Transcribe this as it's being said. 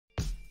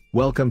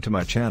Welcome to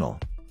my channel.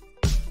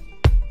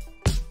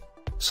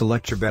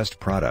 Select your best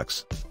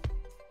products.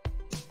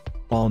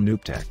 All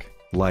noob tech,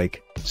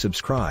 like,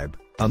 subscribe,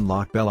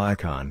 unlock bell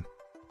icon.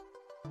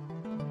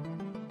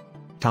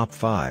 Top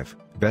 5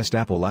 Best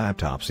Apple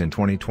Laptops in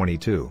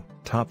 2022,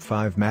 Top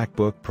 5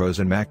 MacBook Pros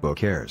and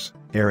MacBook Airs,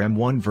 Air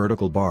M1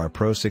 Vertical Bar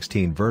Pro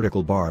 16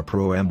 Vertical Bar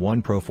Pro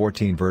M1 Pro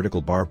 14 Vertical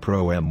Bar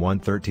Pro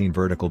M1 13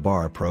 Vertical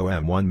Bar Pro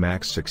M1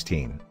 Max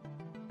 16.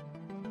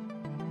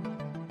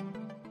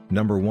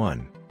 Number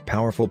 1.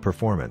 Powerful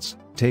performance.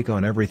 Take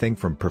on everything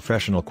from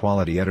professional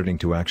quality editing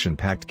to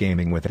action-packed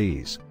gaming with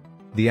ease.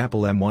 The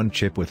Apple M1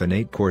 chip with an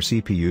 8-core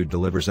CPU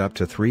delivers up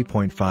to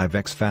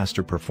 3.5x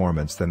faster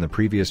performance than the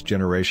previous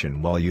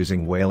generation while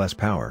using way less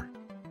power.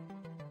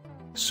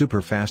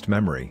 Super fast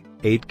memory.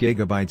 8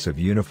 GB of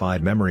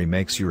unified memory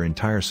makes your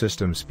entire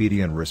system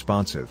speedy and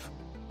responsive.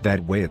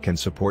 That way it can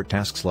support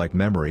tasks like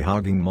memory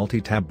hogging,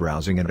 multi-tab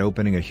browsing and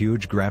opening a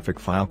huge graphic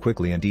file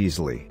quickly and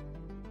easily.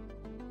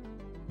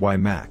 Why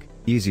Mac?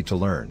 Easy to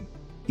learn.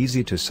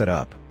 Easy to set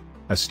up.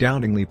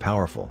 Astoundingly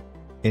powerful.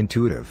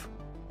 Intuitive.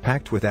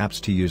 Packed with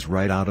apps to use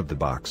right out of the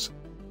box.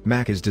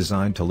 Mac is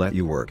designed to let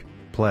you work,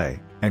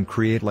 play, and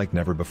create like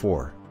never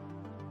before.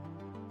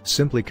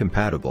 Simply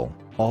compatible,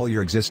 all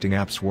your existing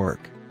apps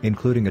work,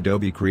 including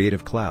Adobe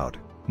Creative Cloud,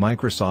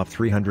 Microsoft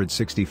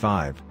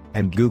 365,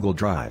 and Google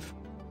Drive.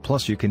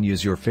 Plus you can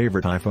use your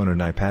favorite iPhone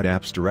and iPad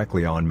apps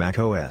directly on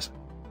macOS.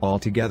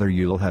 Altogether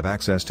you'll have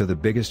access to the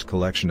biggest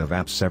collection of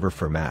apps ever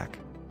for Mac.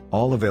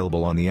 All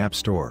available on the App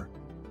Store.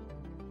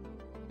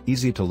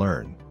 Easy to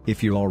learn.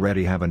 If you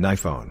already have an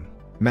iPhone,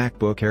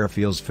 MacBook Air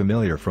feels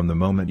familiar from the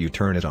moment you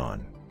turn it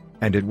on.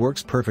 And it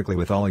works perfectly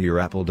with all your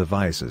Apple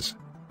devices.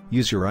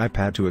 Use your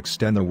iPad to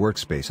extend the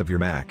workspace of your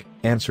Mac,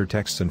 answer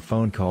texts and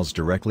phone calls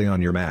directly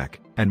on your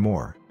Mac, and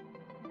more.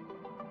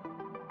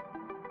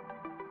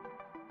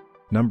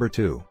 Number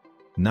 2.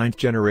 9th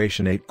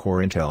Generation 8-Core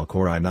Intel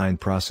Core i9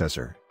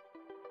 Processor.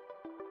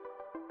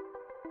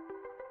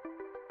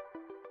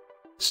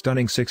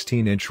 Stunning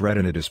 16-inch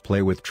Retina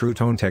display with True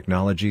Tone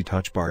technology,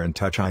 Touch Bar and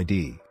Touch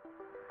ID.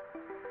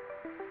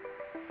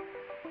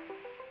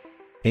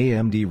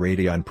 AMD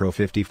Radeon Pro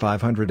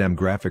 5500M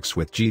graphics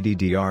with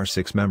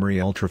GDDR6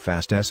 memory,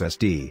 ultra-fast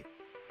SSD.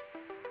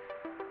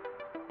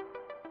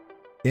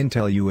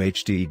 Intel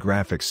UHD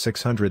graphics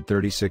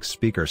 636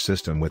 speaker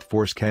system with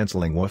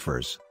force-canceling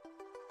woofers.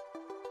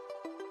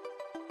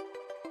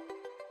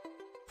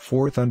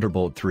 4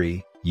 Thunderbolt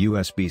 3,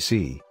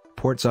 USB-C,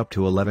 ports up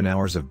to 11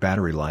 hours of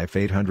battery life,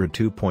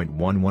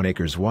 802.11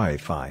 acres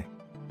Wi-Fi.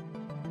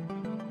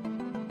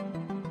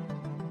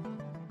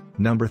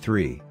 Number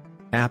 3.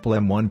 Apple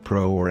M1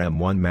 Pro or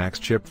M1 Max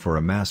chip for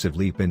a massive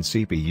leap in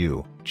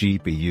CPU,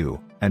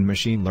 GPU, and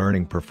machine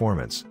learning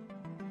performance.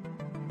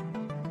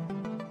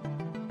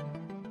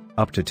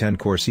 Up to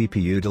 10-core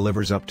CPU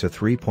delivers up to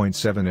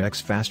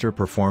 3.7x faster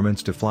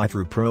performance to fly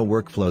through pro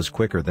workflows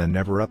quicker than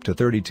ever. Up to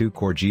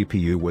 32-core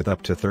GPU with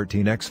up to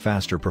 13x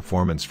faster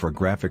performance for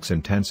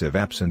graphics-intensive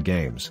apps and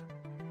games.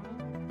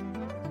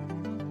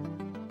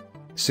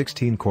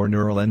 16-core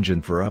neural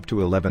engine for up to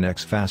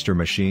 11x faster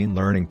machine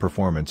learning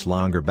performance,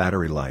 longer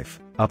battery life,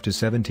 up to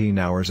 17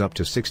 hours, up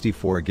to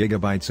 64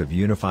 GB of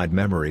unified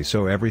memory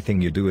so everything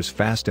you do is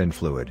fast and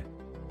fluid.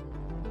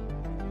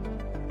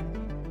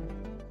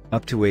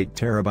 Up to 8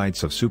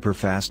 TB of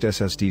super-fast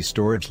SSD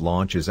storage,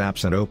 launches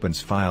apps and opens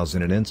files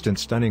in an instant.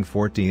 Stunning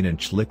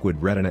 14-inch Liquid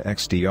Retina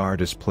XDR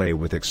display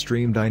with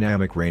extreme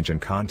dynamic range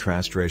and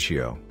contrast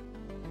ratio.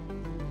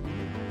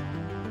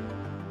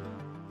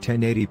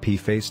 1080p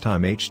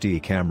FaceTime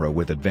HD camera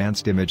with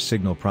advanced image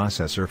signal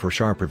processor for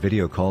sharper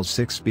video calls.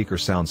 6-speaker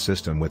sound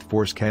system with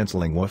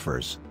force-canceling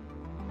woofers.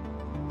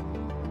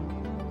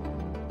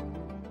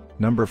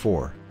 Number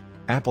 4.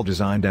 Apple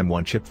designed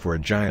M1 chip for a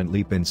giant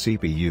leap in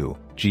CPU,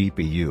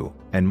 GPU,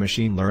 and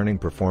machine learning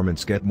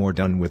performance. Get more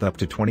done with up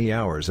to 20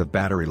 hours of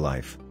battery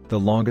life, the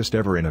longest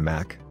ever in a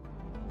Mac.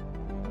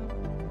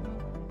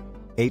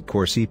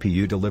 8-core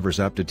CPU delivers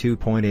up to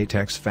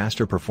 2.8x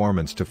faster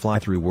performance to fly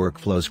through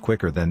workflows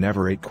quicker than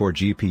ever. 8-core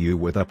GPU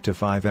with up to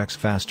 5x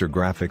faster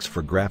graphics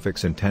for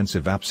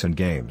graphics-intensive apps and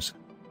games.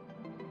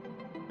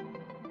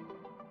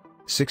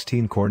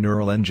 16-core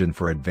neural engine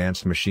for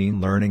advanced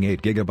machine learning.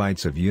 8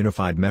 GB of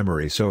unified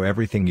memory so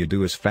everything you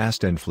do is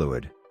fast and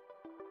fluid.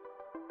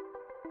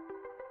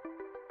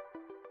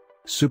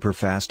 Super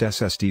fast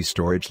SSD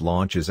storage,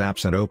 launches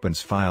apps and opens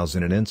files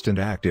in an instant.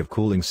 Active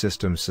cooling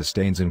system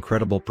sustains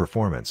incredible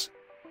performance.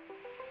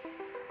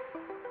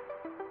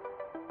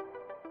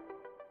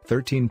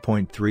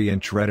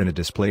 13.3-inch Retina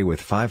display with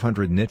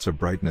 500 nits of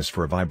brightness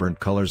for vibrant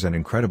colors and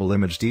incredible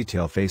image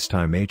detail.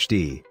 FaceTime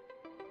HD.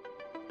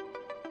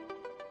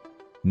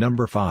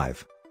 Number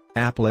 5.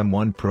 Apple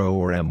M1 Pro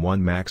or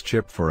M1 Max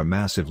chip for a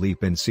massive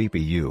leap in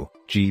CPU,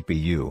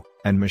 GPU,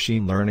 and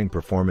machine learning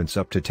performance.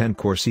 Up to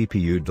 10-core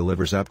CPU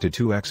delivers up to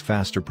 2x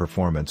faster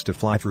performance to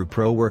fly through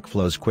pro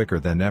workflows quicker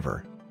than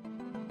ever.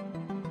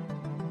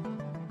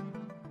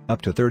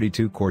 Up to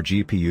 32-core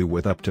GPU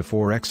with up to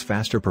 4x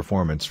faster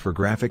performance for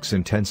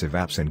graphics-intensive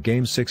apps and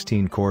games.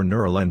 16-core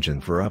neural engine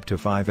for up to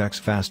 5x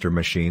faster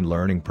machine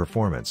learning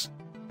performance.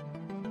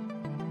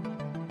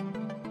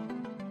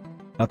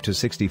 Up to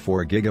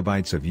 64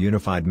 GB of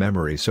unified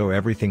memory so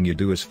everything you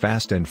do is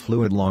fast and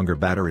fluid. Longer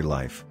battery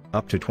life,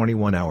 up to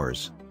 21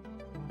 hours.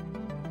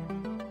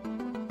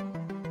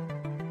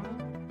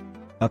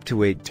 Up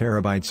to 8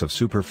 TB of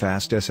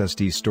super-fast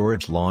SSD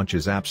storage.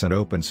 Launches apps and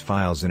opens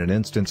files in an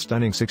instant.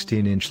 Stunning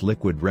 16-inch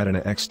Liquid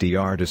Retina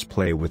XDR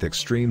display with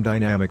extreme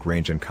dynamic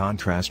range and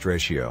contrast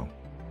ratio.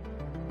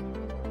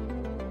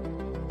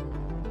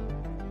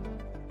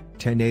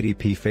 1080p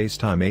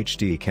FaceTime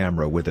HD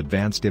camera with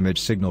advanced image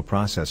signal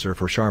processor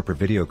for sharper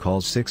video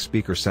calls.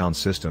 6-speaker sound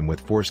system with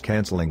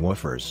force-canceling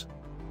woofers.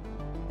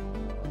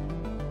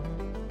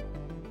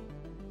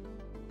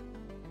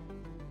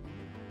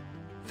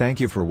 Thank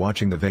you for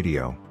watching the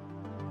video.